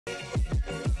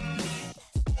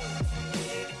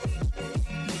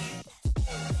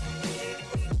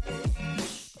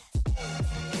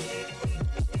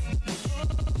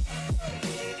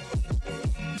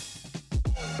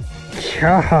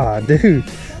God, dude.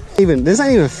 This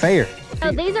ain't even fair.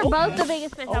 Oh, these are both the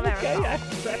biggest fish I've ever caught.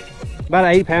 About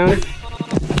an 8-pounder.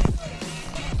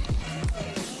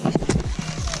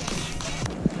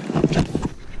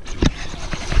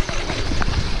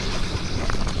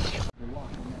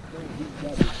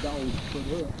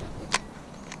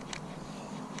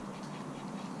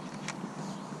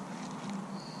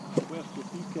 Well, if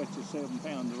you catch a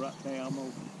 7-pounder right there, I'm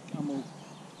gonna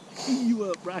eat you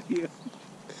up right here.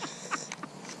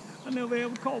 I never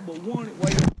ever caught but one at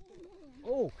weight.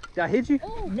 Oh, did I hit you?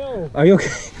 Oh no. Are you okay?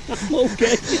 I'm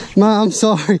okay. Ma, I'm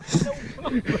sorry.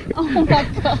 Oh my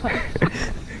God.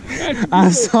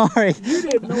 I'm sorry. You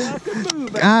didn't know I could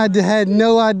move. I had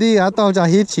no idea. I thought I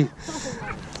hit you.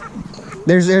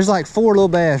 There's like 4 little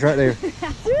bass right there.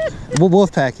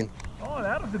 Wolf packing. Oh,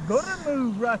 that was a good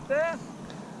move right there.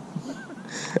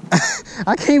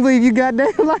 I can't believe you got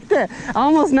down like that. I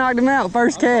almost knocked him out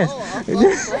first cast.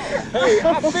 Hey,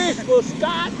 I fished with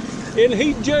Scott, and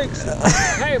he jerks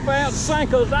half-ounce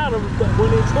sinkers out of it, but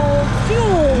when it's home,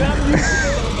 I'm used to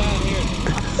going down here.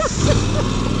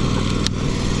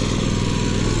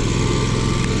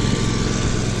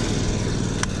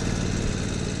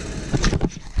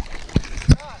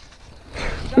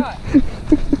 Shot.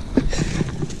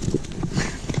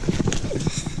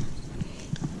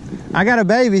 I got a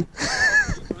baby.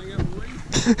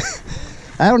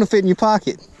 I don't fit in your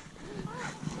pocket.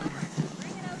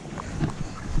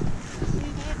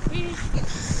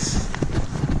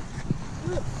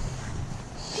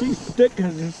 She's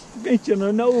sticking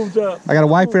her nose up. I got to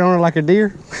wipe it on her like a deer.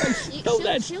 Throw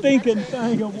that stinking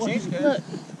thing away. Look.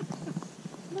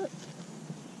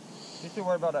 She's too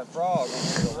worried about that frog on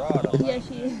the rod. Yeah,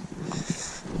 she is.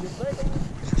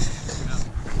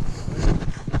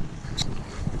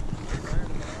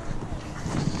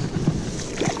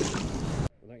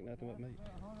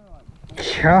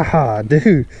 God,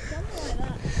 dude.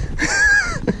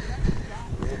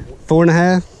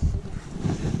 4.5.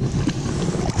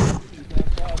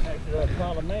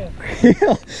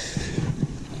 Yeah.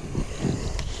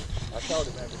 I caught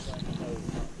him everything.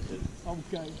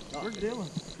 Okay, we're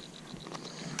dealing.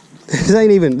 This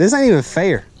ain't even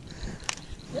fair.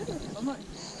 This is fun.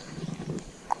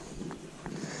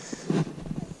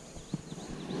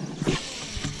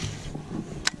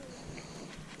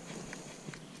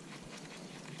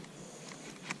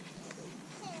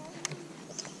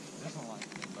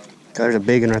 There's a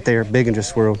big one right there. Big one just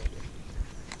swirled.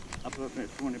 I put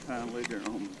that 20-pound leader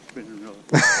on the spinning rod.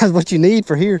 That's what you need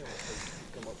for here.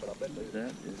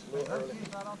 That is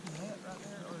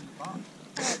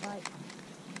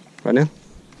Right now?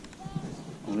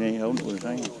 well, he ain't holding it with his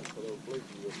hand.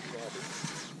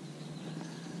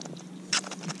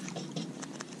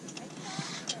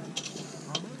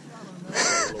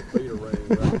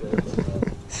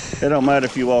 It don't matter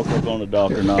if you walk up on the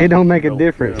dock or not. It don't make a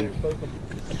difference. In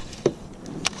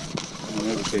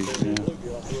every case, yeah.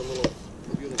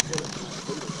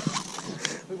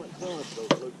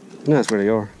 No, that's where they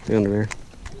are. They're under there.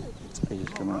 They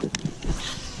just come out.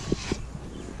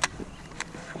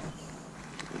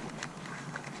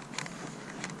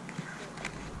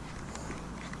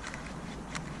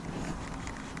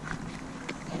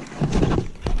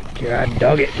 God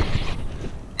dog it.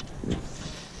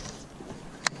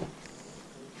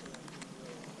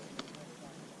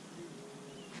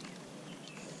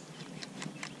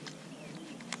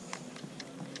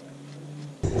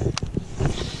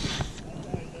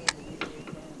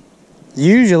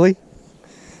 Usually.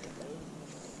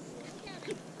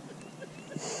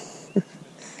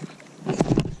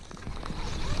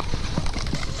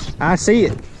 I see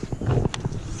it.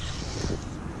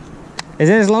 Is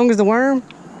it as long as the worm?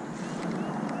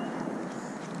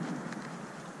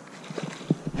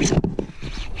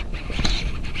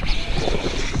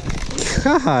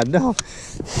 God, no.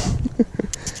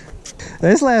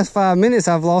 This last 5 minutes,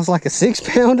 I've lost like a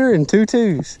 6-pounder and 2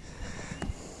 2s.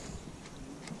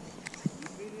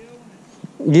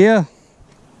 Yeah.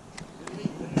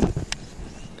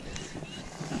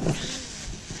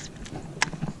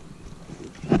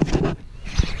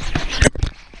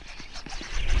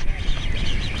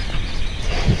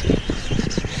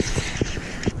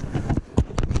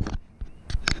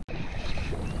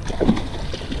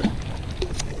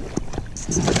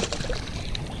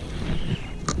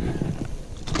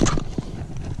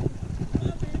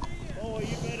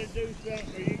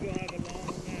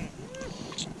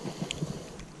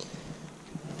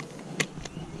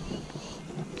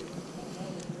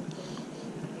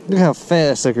 Look how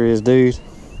fat that sucker is, dude.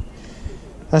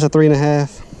 That's a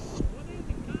 3.5.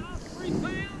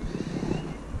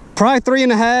 Probably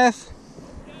 3.5.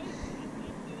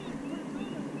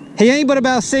 He ain't but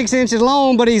about 6 inches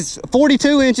long, but he's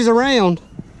 42 inches around.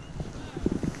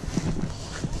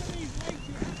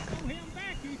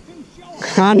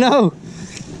 I know.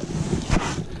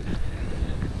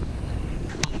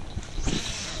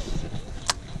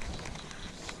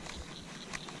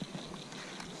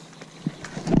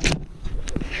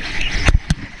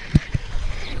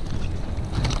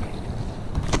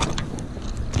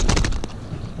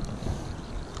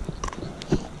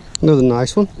 Another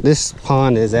nice one. This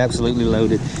pond is absolutely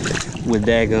loaded with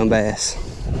daggum bass.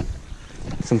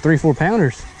 Some 3-4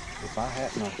 pounders. If I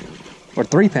hadn't, or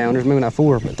 3 pounders, maybe not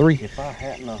 4, but 3. if I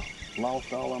hadn't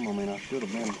lost all of them, I mean, I should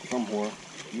have been somewhere,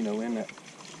 you know, in that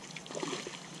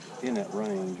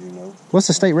range, you know. What's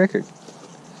the state record?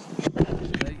 State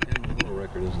and the little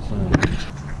record is the same.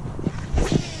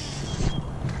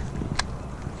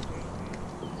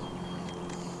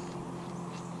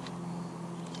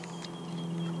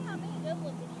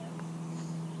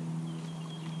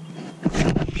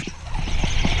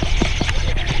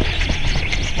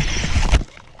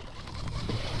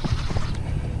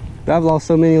 I've lost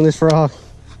so many on this frog.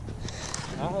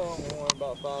 I hung one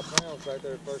about 5 pounds back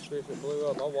there, first fish that blew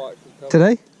up. I watched him come.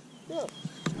 Today? Yeah.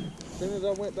 As soon as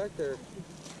I went back there,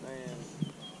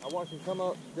 and I watched him come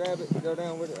up, grab it, go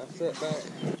down with it. I sat back.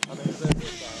 I mean, set this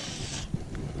side.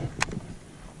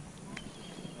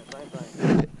 Same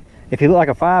thing. If he looked like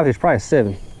a 5, he's probably a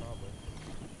 7.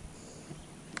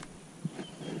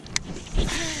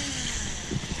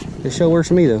 It sure works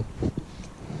for me though.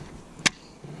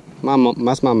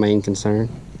 That's my main concern.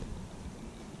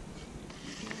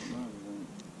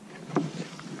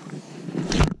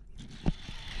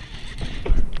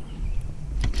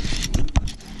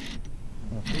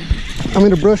 I'm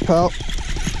in a brush pile.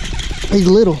 He's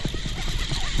little.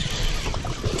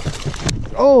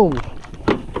 Oh!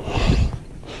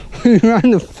 Right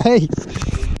in the face.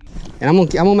 And I'm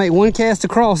gonna make one cast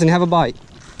across and have a bite.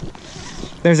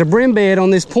 There's a brim bed on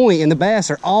this point and the bass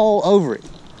are all over it.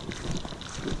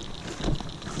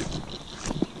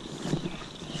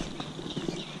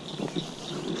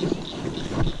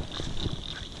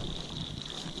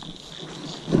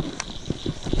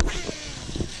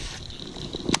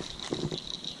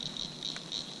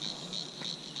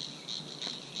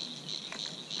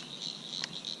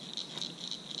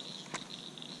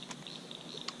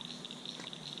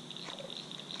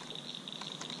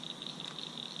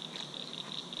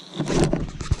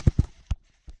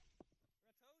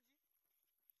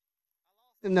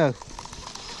 No.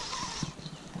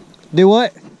 Do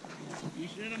what? You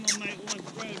said I'm gonna make one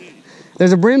throw, didn't you?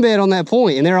 There's a brim bed on that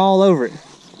point and they're all over it.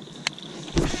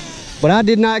 But I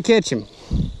did not catch him.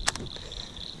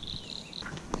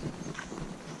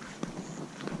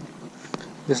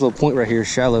 This little point right here is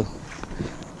shallow.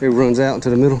 It runs out into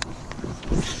the middle.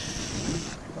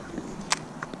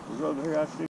 Over here, I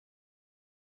see.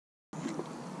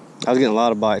 I was getting a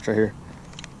lot of bites right here.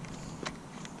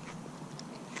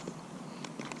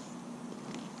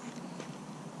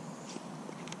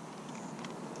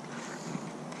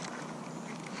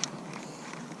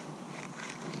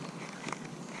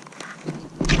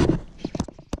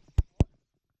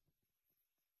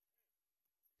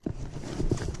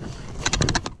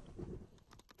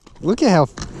 Look at how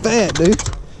fat, dude.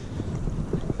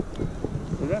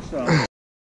 Well, that's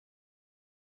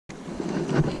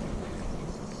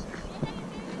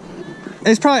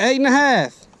It's probably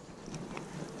 8.5.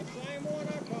 Same one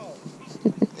I caught.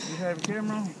 you have a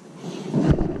camera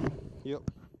on? Yep.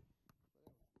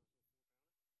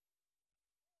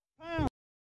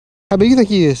 How big do you think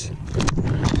he is?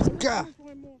 God.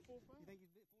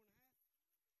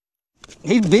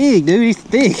 He's big, dude. He's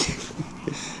thick.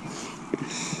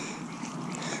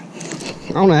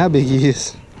 I don't know how big he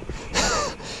is.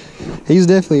 He's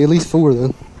definitely at least 4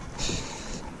 though.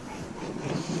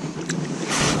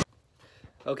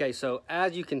 Okay, so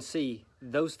as you can see,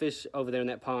 those fish over there in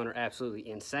that pond are absolutely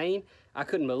insane. I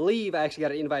couldn't believe I actually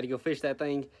got an invite to go fish that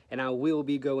thing, and I will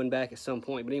be going back at some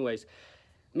point. But anyways,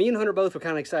 me and Hunter both were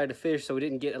kind of excited to fish, so we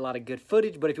didn't get a lot of good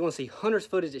footage. But if you want to see Hunter's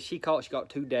footage that she caught 2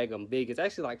 daggum big. It's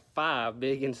actually like 5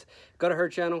 big ones. Go to her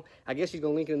channel. I guess she's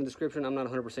going to link it in the description. I'm not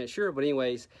 100% sure. But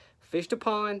anyways, fished a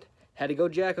pond. Had to go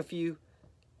jack a few.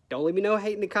 Don't let me know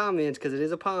hate in the comments because it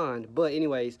is a pond. But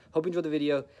anyways, hope you enjoyed the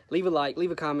video. Leave a like,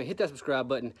 leave a comment, hit that subscribe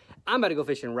button. I'm about to go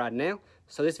fishing right now.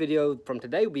 So this video from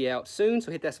today will be out soon.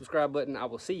 So hit that subscribe button. I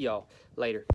will see y'all later.